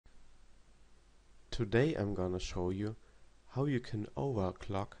Today I'm gonna show you how you can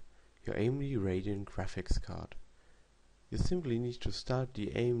overclock your AMD Radeon graphics card. You simply need to start the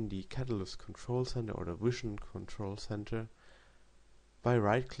AMD Catalyst Control Center or the Vision Control Center by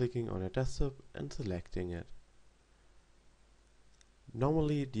right-clicking on your desktop and selecting it.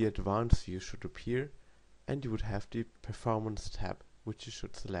 Normally the advanced view should appear and you would have the Performance tab, which you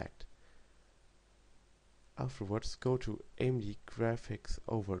should select. Afterwards, go to AMD Graphics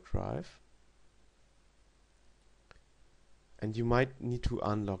Overdrive. And you might need to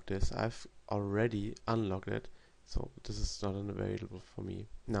unlock this. I've already unlocked it, so this is not available for me.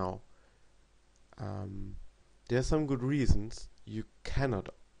 Now, there are some good reasons you cannot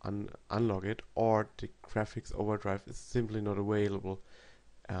unlock it, or the graphics overdrive is simply not available.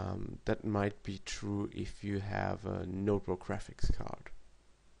 That might be true if you have a notebook graphics card.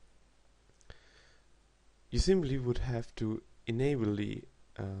 You simply would have to enable the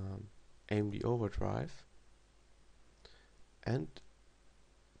AMD overdrive and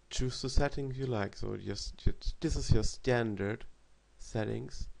choose the settings you like. So this is your standard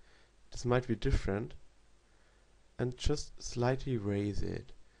settings. This might be different, and just slightly raise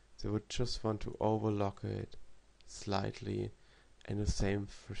it. So I would just want to overclock it slightly, and the same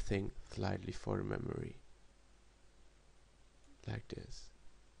thing slightly for the memory, like this.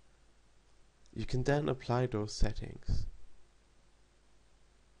 You can then apply those settings.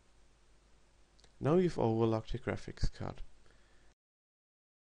 Now you've overclocked your graphics card.